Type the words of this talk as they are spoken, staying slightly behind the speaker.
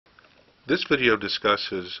This video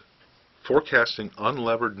discusses forecasting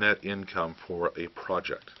unlevered net income for a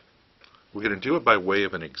project. We're going to do it by way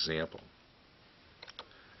of an example.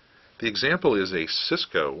 The example is a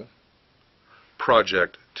Cisco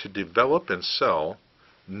project to develop and sell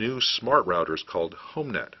new smart routers called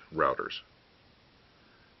HomeNet routers.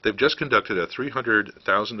 They've just conducted a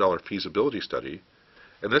 $300,000 feasibility study,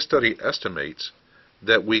 and this study estimates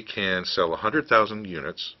that we can sell 100,000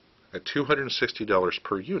 units at $260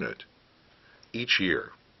 per unit each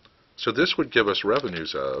year. So this would give us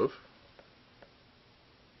revenues of,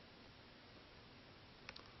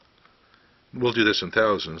 we'll do this in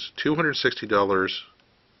thousands, $260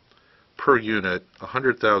 per unit,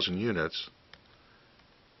 100,000 units,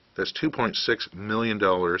 that's $2.6 million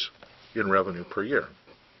in revenue per year.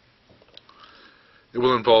 It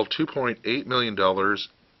will involve $2.8 million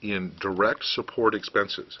in direct support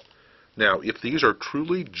expenses. Now, if these are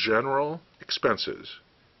truly general expenses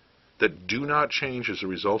that do not change as a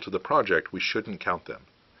result of the project, we shouldn't count them.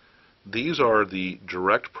 These are the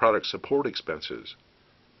direct product support expenses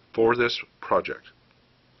for this project.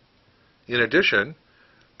 In addition,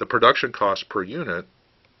 the production cost per unit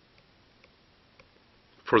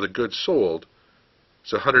for the goods sold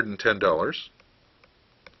is $110.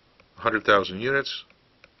 100,000 units,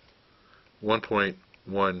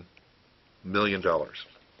 $1.1 million.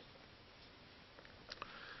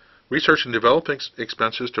 Research and development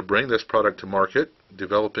expenses to bring this product to market,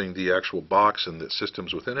 developing the actual box and the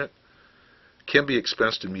systems within it, can be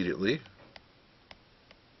expensed immediately.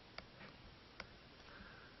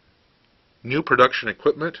 New production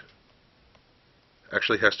equipment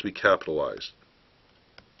actually has to be capitalized.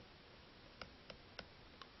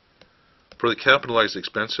 For the capitalized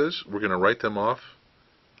expenses, we're going to write them off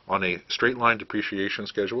on a straight line depreciation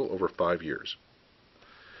schedule over 5 years.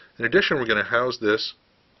 In addition, we're going to house this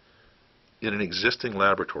in an existing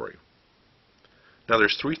laboratory. Now,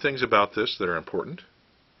 there's 3 things about this that are important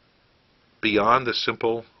beyond the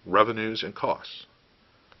simple revenues and costs.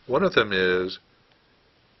 One of them is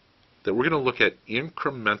that we're going to look at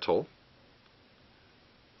incremental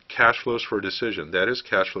cash flows for a decision. That is,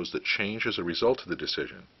 cash flows that change as a result of the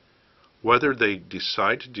decision. Whether they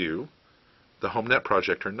decide to do the HomeNet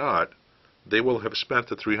project or not, they will have spent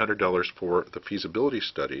the $300 for the feasibility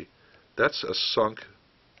study. That's a sunk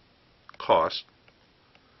cost.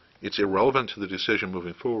 It's irrelevant to the decision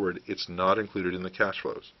moving forward. It's not included in the cash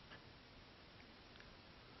flows.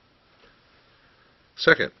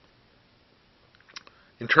 Second,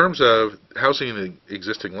 in terms of housing the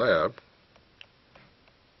existing lab,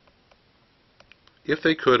 if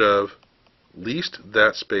they could have leased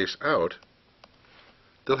that space out,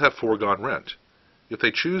 they'll have foregone rent. If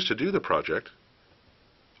they choose to do the project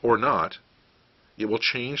or not, it will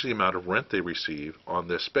change the amount of rent they receive on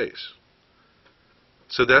this space.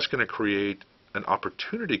 So that's going to create an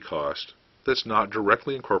opportunity cost that's not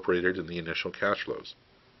directly incorporated in the initial cash flows.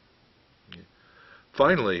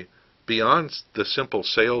 Finally, beyond the simple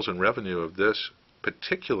sales and revenue of this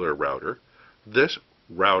particular router, this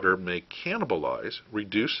router may cannibalize,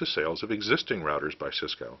 reduce the sales of existing routers by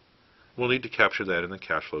Cisco. We'll need to capture that in the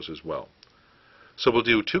cash flows as well. So we'll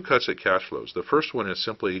do 2 cuts at cash flows. The first one is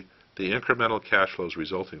simply the incremental cash flows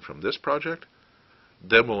resulting from this project.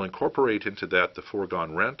 Then we'll incorporate into that the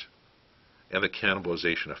foregone rent and the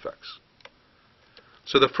cannibalization effects.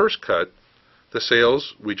 So the first cut, the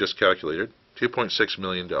sales we just calculated, $2.6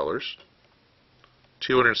 million,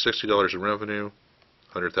 $260 in revenue,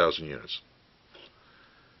 100,000 units.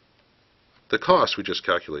 The cost we just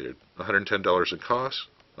calculated, $110 in cost,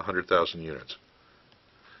 100,000 units.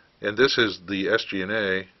 And this is the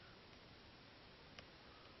SG&A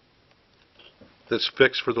that's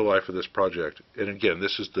fixed for the life of this project. And again,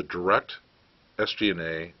 this is the direct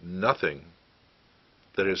SG&A, nothing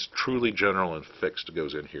that is truly general and fixed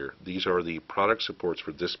goes in here. These are the product supports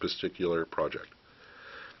for this particular project.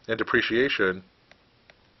 And depreciation,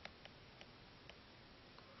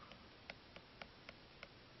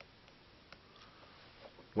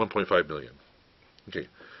 $1.5 million. Okay,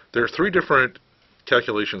 there are 3 different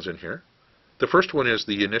calculations in here. The first one is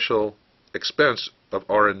the initial expense of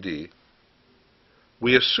R&D.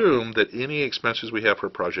 We assume that any expenses we have for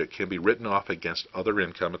a project can be written off against other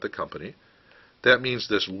income at the company. That means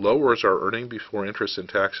this lowers our earning before interest and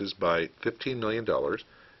taxes by $15 million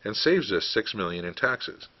and saves us $6 million in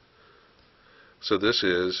taxes. So this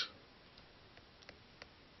is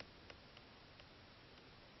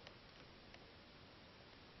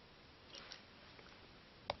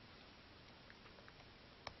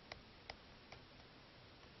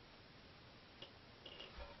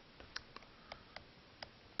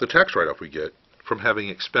the tax write-off we get from having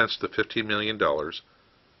expensed the $15 million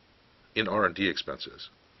in R&D expenses.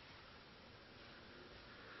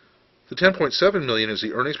 The $10.7 million is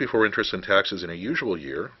the earnings before interest and taxes in a usual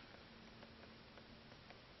year.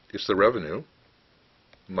 It's the revenue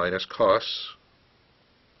minus costs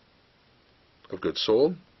of goods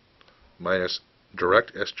sold minus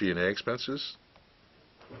direct SG&A expenses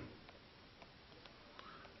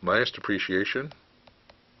minus depreciation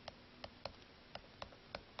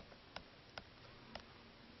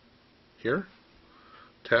here,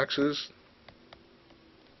 taxes,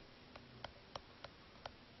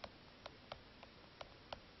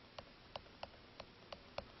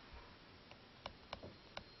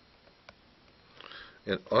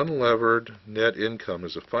 and unlevered net income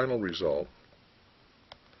is the final result.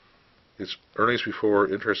 It's earnings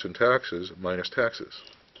before interest and taxes minus taxes.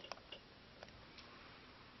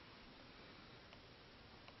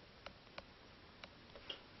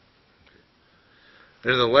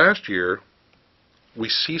 And in the last year, we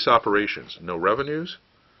cease operations. No revenues,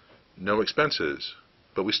 no expenses,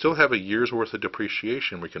 but we still have a year's worth of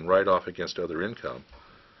depreciation we can write off against other income.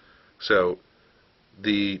 So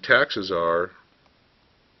the taxes are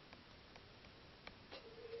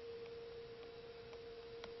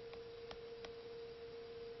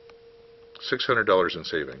 $600 in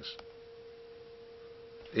savings.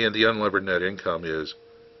 And the unlevered net income is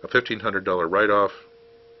a $1,500 write-off,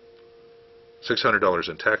 $600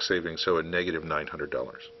 in tax savings, so a negative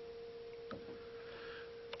 $900.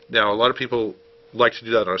 Now, a lot of people like to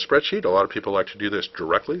do that on a spreadsheet. A lot of people like to do this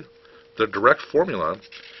directly. The direct formula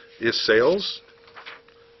is sales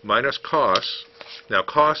minus costs. Now,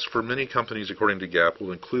 costs for many companies, according to GAAP,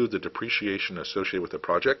 will include the depreciation associated with the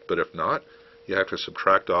project, but if not, you have to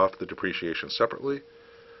subtract off the depreciation separately,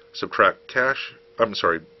 subtract taxes,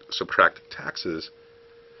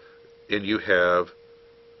 and you have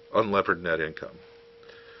unlevered net income.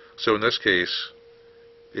 So in this case,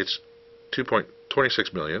 it's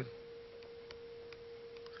 $2.26 million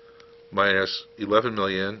minus $11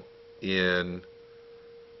 million in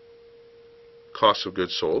cost of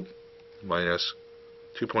goods sold minus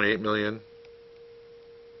 $2.8 million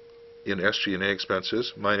in SG&A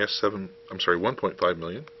expenses minus $1.5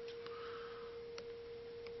 million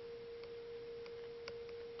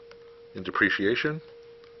in depreciation.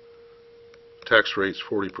 Tax rate's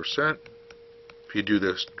 40%. If you do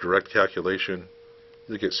this direct calculation,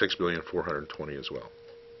 you get $6,420,000 as well.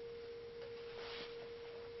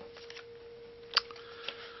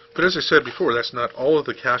 But as I said before, that's not all of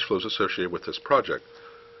the cash flows associated with this project.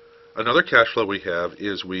 Another cash flow we have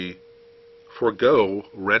is we forego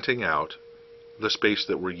renting out the space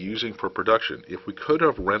that we're using for production. If we could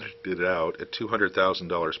have rented it out at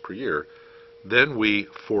 $200,000 per year, then we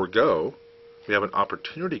have an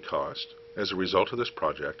opportunity cost as a result of this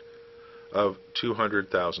project of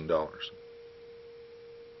 $200,000.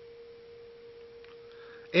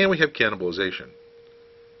 And we have cannibalization.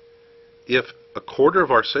 If a quarter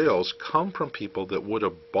of our sales come from people that would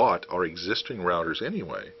have bought our existing routers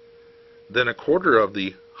anyway, then a quarter of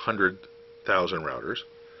the 100,000 routers,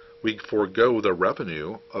 we forego the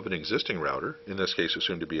revenue of an existing router, in this case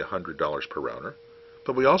assumed to be $100 per router,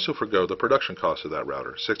 but we also forego the production cost of that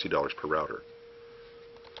router, $60 per router.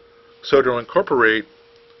 So to incorporate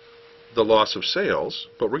the loss of sales,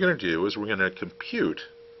 what we're going to do is we're going to compute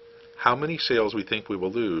how many sales we think we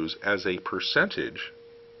will lose as a percentage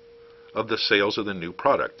of the sales of the new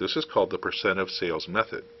product. This is called the percent of sales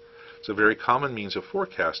method. It's a very common means of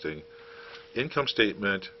forecasting income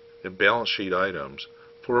statement and balance sheet items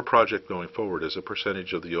for a project going forward as a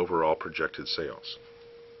percentage of the overall projected sales.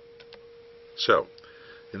 So,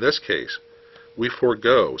 in this case, we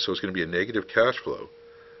forego, so it's going to be a negative cash flow,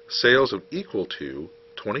 sales of equal to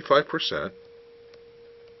 25%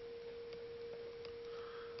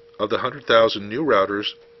 of the 100,000 new routers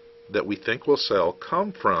that we think will sell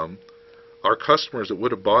come from our customers that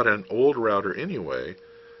would have bought an old router anyway.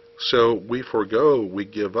 So we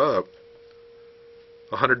give up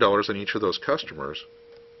 $100 on each of those customers.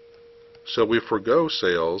 So we forego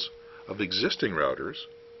sales of existing routers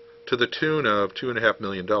to the tune of $2.5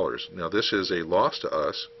 million. Now this is a loss to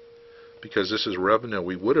us because this is revenue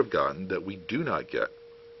we would have gotten that we do not get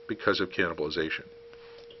because of cannibalization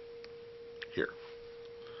here.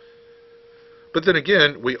 But then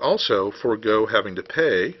again, we also forego having to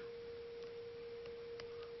pay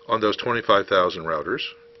on those 25,000 routers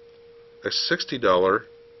a $60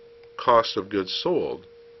 cost of goods sold.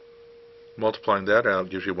 Multiplying that out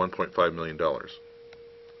gives you $1.5 million.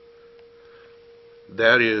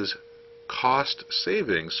 That is cost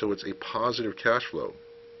savings, so it's a positive cash flow.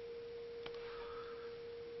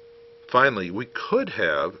 Finally, we could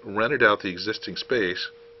have rented out the existing space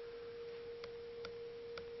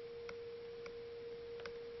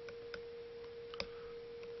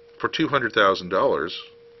for $200,000.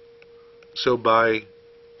 So by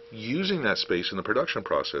using that space in the production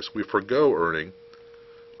process, we forgo earning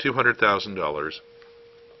 $200,000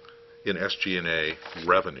 in SG&A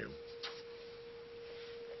revenue.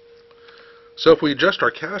 So if we adjust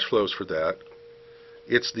our cash flows for that,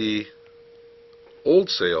 it's the old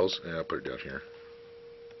sales, and I'll put it down here.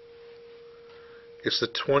 It's the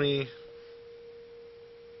 $26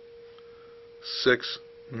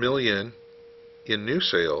 million in new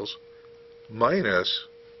sales minus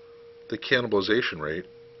the cannibalization rate.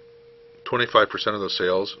 25% of those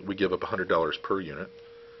sales, we give up $100 per unit.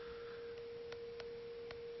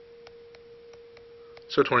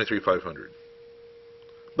 So $23,500.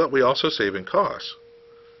 But we also save in costs.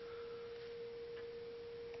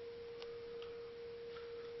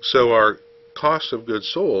 So our cost of goods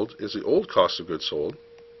sold is the old cost of goods sold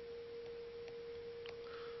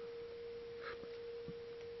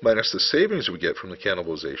minus the savings we get from the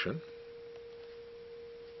cannibalization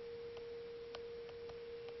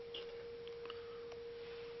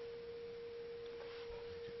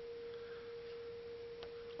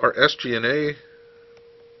our SG&A,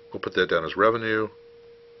 we'll put that down as revenue,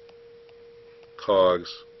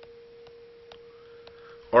 COGS.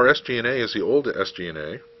 Our SG&A is the old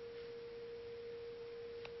SG&A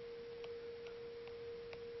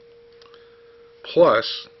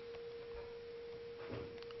plus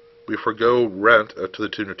we forgo rent up to the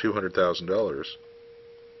tune of $200,000.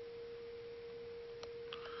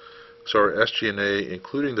 So our SG&A,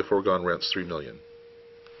 including the foregone rent, is $3 million.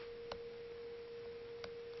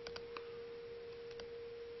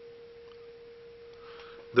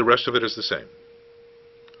 The rest of it is the same.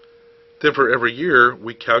 Then for every year,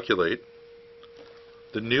 we calculate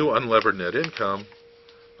the new unlevered net income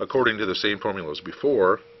according to the same formula as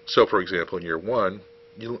before. So for example, in year one,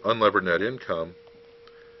 unlevered net income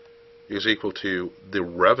is equal to the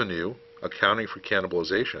revenue accounting for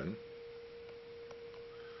cannibalization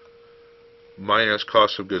minus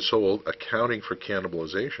cost of goods sold accounting for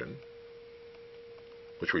cannibalization,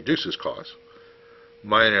 which reduces costs,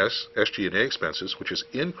 minus SG&A expenses, which is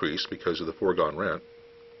increased because of the foregone rent,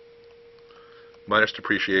 minus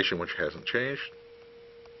depreciation, which hasn't changed,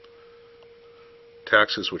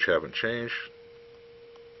 taxes, which haven't changed.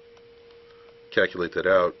 Calculate that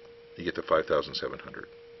out, you get to $5,700.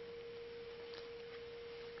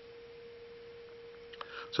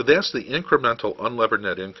 So that's the incremental unlevered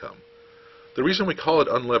net income. The reason we call it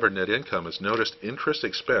unlevered net income is notice interest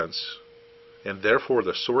expense, and therefore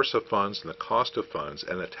the source of funds and the cost of funds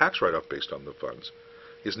and the tax write-off based on the funds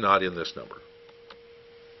is not in this number.